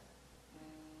Him.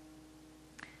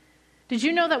 Did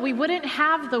you know that we wouldn't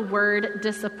have the word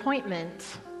disappointment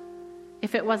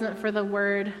if it wasn't for the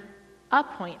word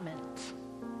appointment?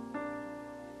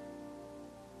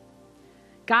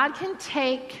 God can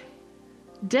take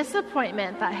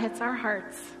disappointment that hits our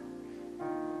hearts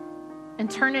and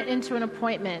turn it into an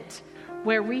appointment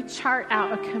where we chart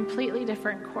out a completely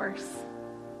different course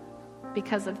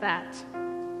because of that.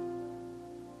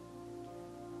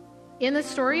 In the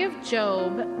story of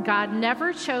Job, God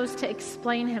never chose to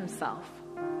explain himself.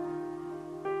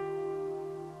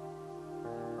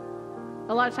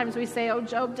 A lot of times we say, oh,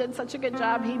 Job did such a good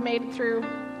job, he made it through.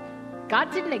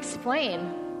 God didn't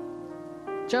explain.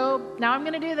 Job, now I'm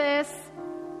going to do this.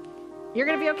 You're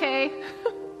going to be okay.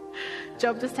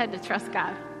 Job just had to trust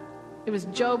God. It was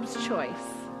Job's choice.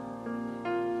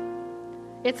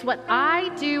 It's what I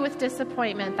do with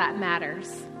disappointment that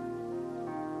matters.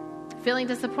 Feeling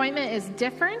disappointment is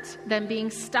different than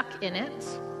being stuck in it.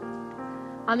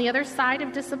 On the other side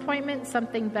of disappointment,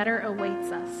 something better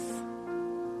awaits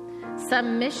us.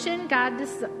 Some mission God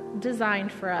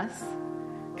designed for us,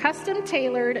 custom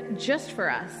tailored just for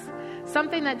us.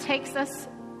 Something that takes us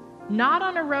not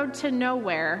on a road to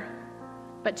nowhere,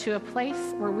 but to a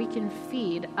place where we can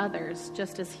feed others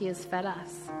just as He has fed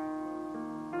us.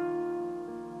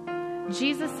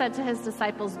 Jesus said to His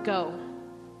disciples, go.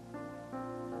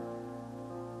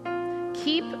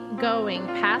 Keep going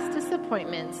past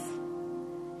disappointments,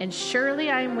 and surely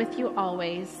I am with you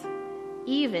always,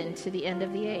 even to the end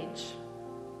of the age.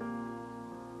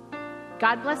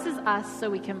 God blesses us so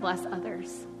we can bless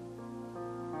others.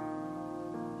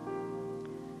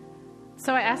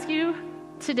 So I ask you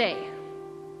today,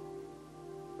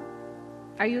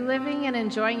 are you living and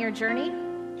enjoying your journey?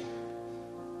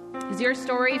 Is your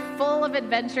story full of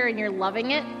adventure and you're loving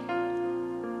it?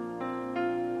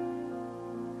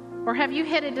 Or have you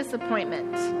hit a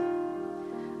disappointment?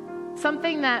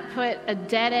 Something that put a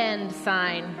dead end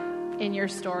sign in your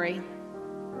story.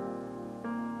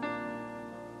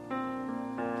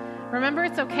 Remember,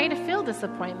 it's okay to feel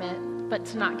disappointment, but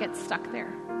to not get stuck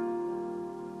there.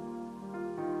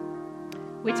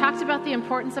 We talked about the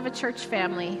importance of a church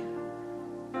family,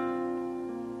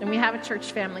 and we have a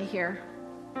church family here.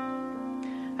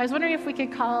 I was wondering if we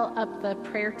could call up the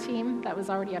prayer team that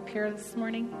was already up here this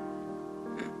morning.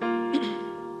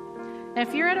 And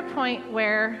if you're at a point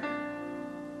where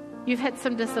you've hit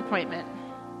some disappointment,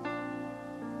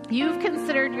 you've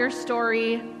considered your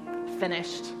story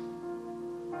finished.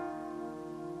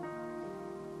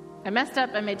 I messed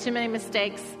up, I made too many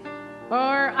mistakes,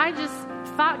 or I just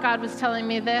thought God was telling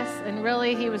me this, and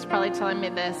really He was probably telling me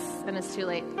this, and it's too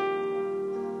late.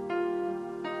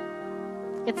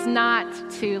 It's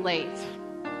not too late.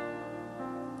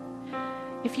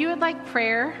 If you would like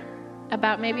prayer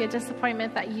about maybe a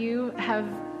disappointment that you have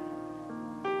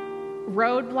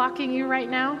roadblocking you right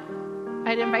now,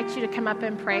 I'd invite you to come up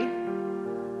and pray.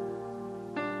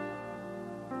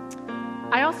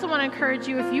 I also want to encourage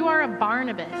you, if you are a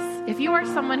Barnabas, if you are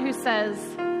someone who says,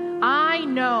 I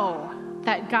know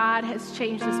that God has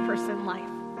changed this person's life.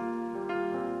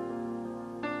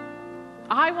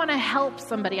 I want to help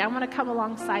somebody. I want to come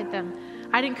alongside them.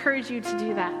 I'd encourage you to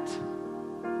do that.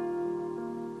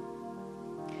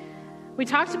 We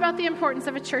talked about the importance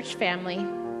of a church family,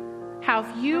 how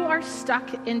if you are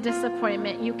stuck in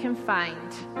disappointment, you can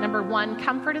find, number one,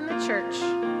 comfort in the church.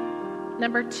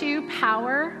 Number 2,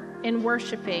 power in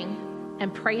worshiping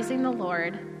and praising the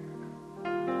Lord.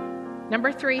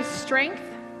 Number 3, strength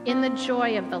in the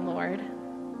joy of the Lord.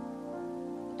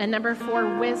 And number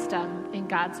 4, wisdom in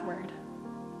God's word.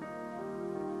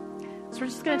 So we're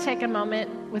just going to take a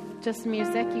moment with just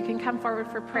music. You can come forward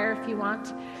for prayer if you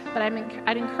want, but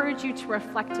I'd encourage you to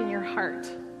reflect in your heart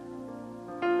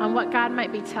on what God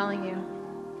might be telling you.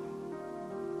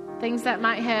 Things that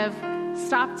might have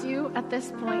stopped you at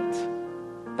this point,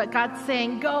 but God's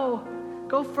saying, go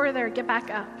further, get back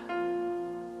up.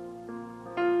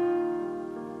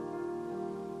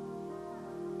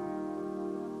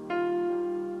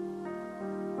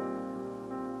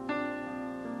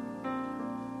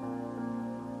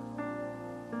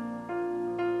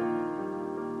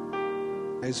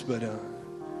 But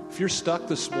if you're stuck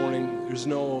this morning, there's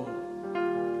no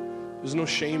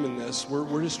shame in this.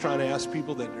 We're just trying to ask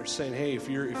people that are saying, hey, if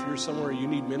you're somewhere you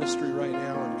need ministry right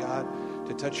now and God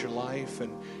to touch your life,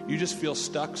 and you just feel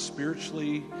stuck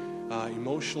spiritually,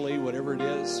 emotionally, whatever it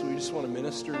is, we just want to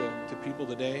minister to people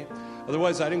today.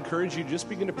 Otherwise, I'd encourage you, just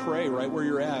begin to pray right where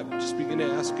you're at. Just begin to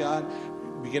ask God,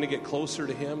 begin to get closer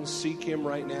to Him, seek Him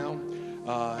right now.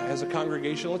 As a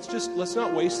congregation, let's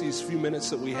not waste these few minutes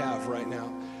that we have right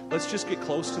now. Let's just get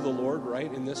close to the Lord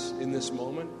right in this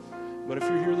moment. But if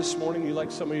you're here this morning, you'd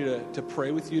like somebody to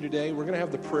pray with you today, we're going to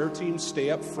have the prayer team stay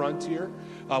up front here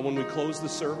when we close the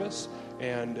service,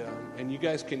 and you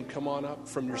guys can come on up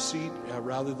from your seat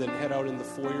rather than head out in the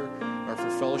foyer or for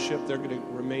fellowship. They're going to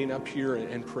remain up here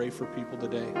and pray for people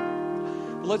today.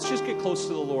 But let's just get close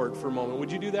to the Lord for a moment.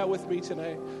 Would you do that with me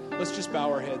tonight? Let's just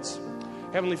bow our heads.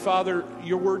 Heavenly Father,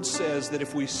 your word says that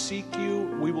if we seek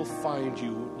you, we will find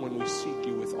you when we seek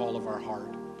you with all of our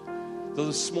heart. So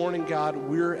this morning, God,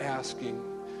 we're asking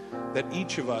that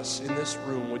each of us in this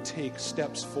room would take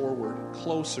steps forward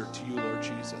closer to you, Lord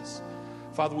Jesus.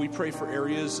 Father, we pray for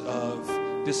areas of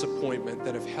disappointment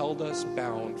that have held us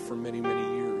bound for many,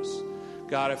 many years.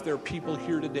 God, if there are people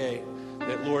here today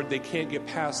that, Lord, they can't get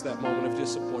past that moment of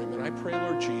disappointment, I pray,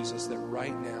 Lord Jesus, that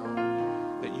right now,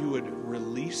 that you would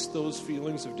release those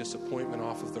feelings of disappointment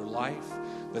off of their life,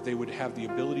 that they would have the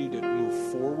ability to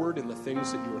move forward in the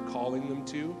things that you are calling them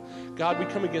to. God, we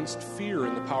come against fear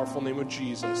in the powerful name of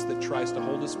Jesus that tries to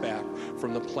hold us back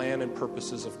from the plan and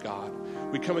purposes of God.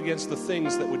 We come against the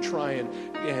things that would try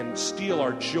and steal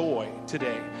our joy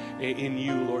today in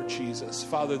you, Lord Jesus.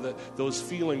 Father, those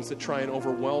feelings that try and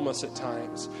overwhelm us at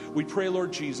times. We pray,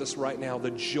 Lord Jesus, right now,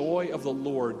 the joy of the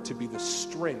Lord to be the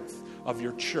strength of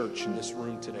your church in this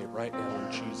room today, right now,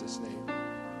 in Jesus' name.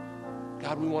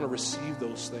 God, we want to receive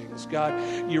those things.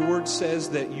 God, your word says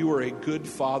that you are a good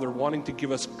father wanting to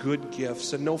give us good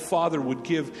gifts. And no father would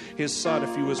give his son,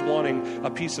 if he was wanting a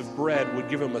piece of bread, would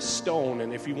give him a stone.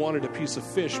 And if he wanted a piece of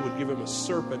fish, would give him a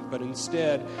serpent. But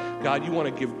instead, God, you want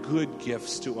to give good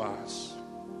gifts to us.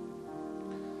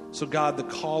 So God, the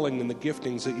calling and the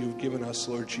giftings that you've given us,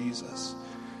 Lord Jesus,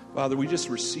 Father, we just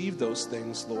receive those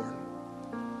things, Lord.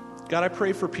 God, I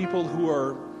pray for people who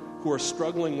are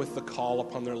struggling with the call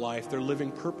upon their life. They're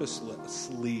living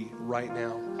purposelessly right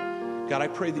now. God, I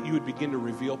pray that you would begin to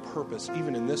reveal purpose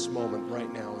even in this moment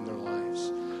right now in their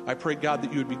lives. I pray, God,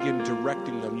 that you would begin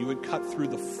directing them. You would cut through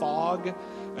the fog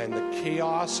and the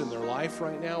chaos in their life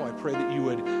right now. I pray that you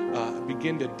would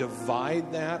begin to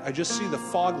divide that. I just see the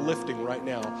fog lifting right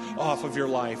now off of your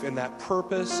life, and that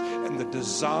purpose and the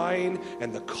design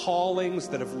and the callings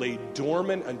that have laid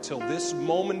dormant until this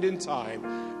moment in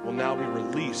time will now be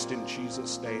released in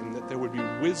Jesus' name, that there would be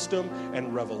wisdom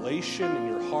and revelation in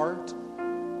your heart.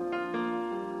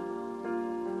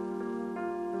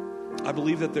 I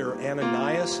believe that there are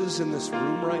Ananiases in this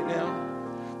room right now,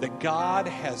 that God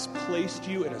has placed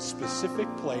you in a specific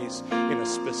place, in a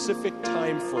specific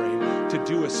time frame to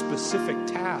do a specific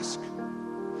task.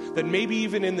 That maybe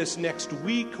even in this next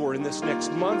week or in this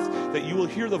next month, that you will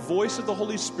hear the voice of the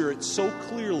Holy Spirit so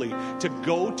clearly to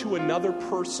go to another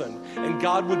person, and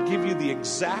God would give you the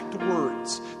exact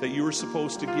words that you were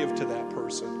supposed to give to that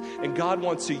person. And God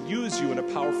wants to use you in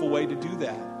a powerful way to do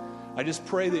that. I just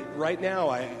pray that right now,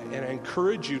 I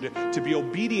encourage you to be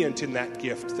obedient in that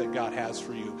gift that God has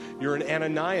for you. You're an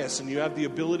Ananias, and you have the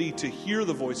ability to hear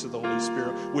the voice of the Holy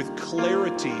Spirit with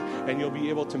clarity, and you'll be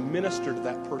able to minister to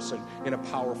that person in a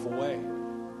powerful way.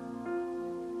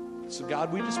 So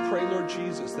God, we just pray, Lord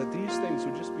Jesus, that these things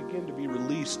would just begin to be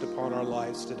released upon our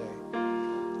lives today.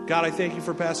 God, I thank you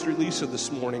for Pastor Lisa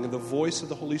this morning and the voice of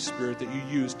the Holy Spirit that you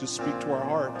used to speak to our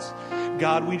hearts.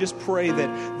 God, we just pray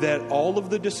that all of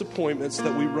the disappointments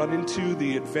that we run into,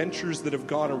 the adventures that have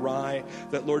gone awry,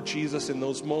 that, Lord Jesus, in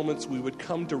those moments we would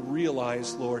come to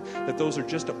realize, Lord, that those are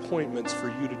just appointments for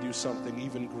you to do something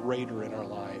even greater in our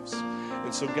lives.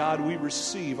 And so, God, we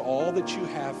receive all that you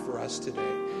have for us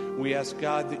today. We ask,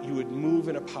 God, that you would move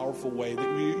in a powerful way,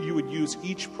 that you would use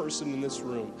each person in this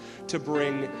room to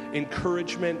bring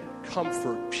encouragement,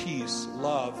 comfort, peace,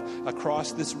 love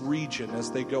across this region as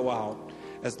they go out,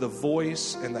 as the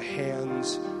voice and the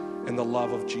hands and the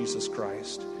love of Jesus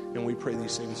Christ. And we pray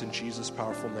these things in Jesus'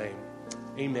 powerful name.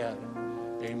 Amen.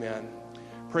 Amen.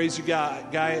 Praise you,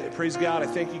 God. Praise God. I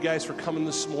thank you guys for coming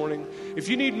this morning. If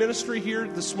you need ministry here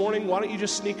this morning, why don't you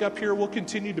just sneak up here? We'll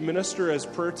continue to minister as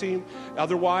prayer team.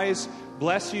 Otherwise,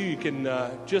 bless you. You can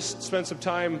just spend some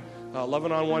time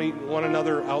loving on one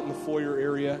another out in the foyer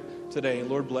area today.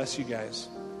 Lord bless you guys.